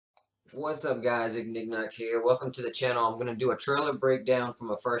What's up, guys? Ignignok here. Welcome to the channel. I'm going to do a trailer breakdown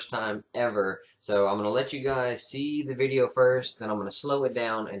from a first time ever. So I'm going to let you guys see the video first, then I'm going to slow it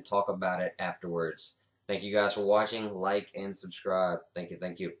down and talk about it afterwards. Thank you guys for watching. Like and subscribe. Thank you.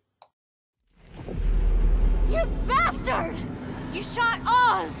 Thank you. You bastard! You shot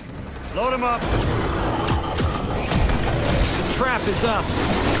Oz! Load him up! The trap is up!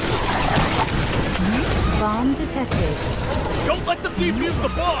 Bomb detected. Don't let them defuse the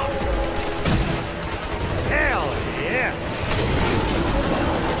bomb! Hell yeah!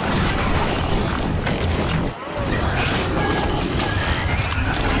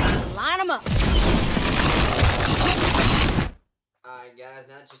 Line them up! Alright, guys,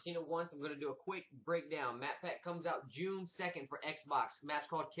 now that you've seen it once, I'm going to do a quick breakdown. Map pack comes out June 2nd for Xbox. Map's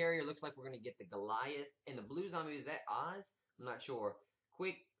called Carrier. Looks like we're going to get the Goliath. And the blue zombie, is that Oz? I'm not sure.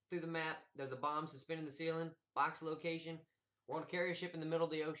 Quick through the map. There's a bomb suspended in the ceiling. Box location. We're on a carrier ship in the middle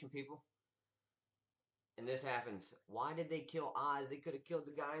of the ocean, people. And this happens. Why did they kill Oz? They could have killed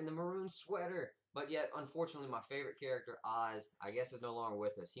the guy in the maroon sweater. But yet, unfortunately, my favorite character, Oz, I guess is no longer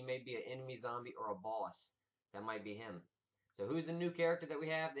with us. He may be an enemy zombie or a boss. That might be him. So who's the new character that we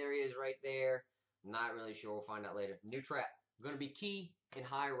have? There he is right there. Not really sure. We'll find out later. New trap. Going to be key in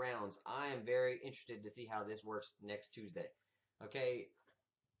high rounds. I am very interested to see how this works next Tuesday. Okay.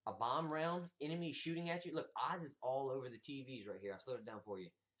 A bomb round. Enemy shooting at you. Look, Oz is all over the TVs right here. I slowed it down for you.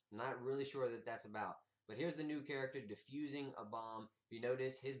 I'm not really sure what that's about. But here's the new character defusing a bomb. If you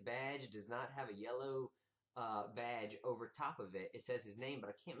notice, his badge does not have a yellow badge over top of it. It says his name,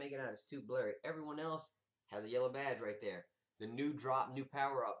 but I can't make it out. It's too blurry. Everyone else has a yellow badge right there. The new drop, new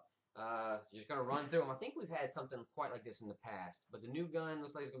power up. Just gonna run through them. I think we've had something quite like this in the past. But the new gun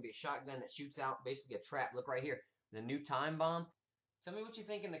looks like it's gonna be a shotgun that shoots out basically a trap. Look right here. The new time bomb. Tell me what you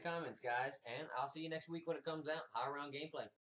think in the comments, guys. And I'll see you next week when it comes out. High round gameplay.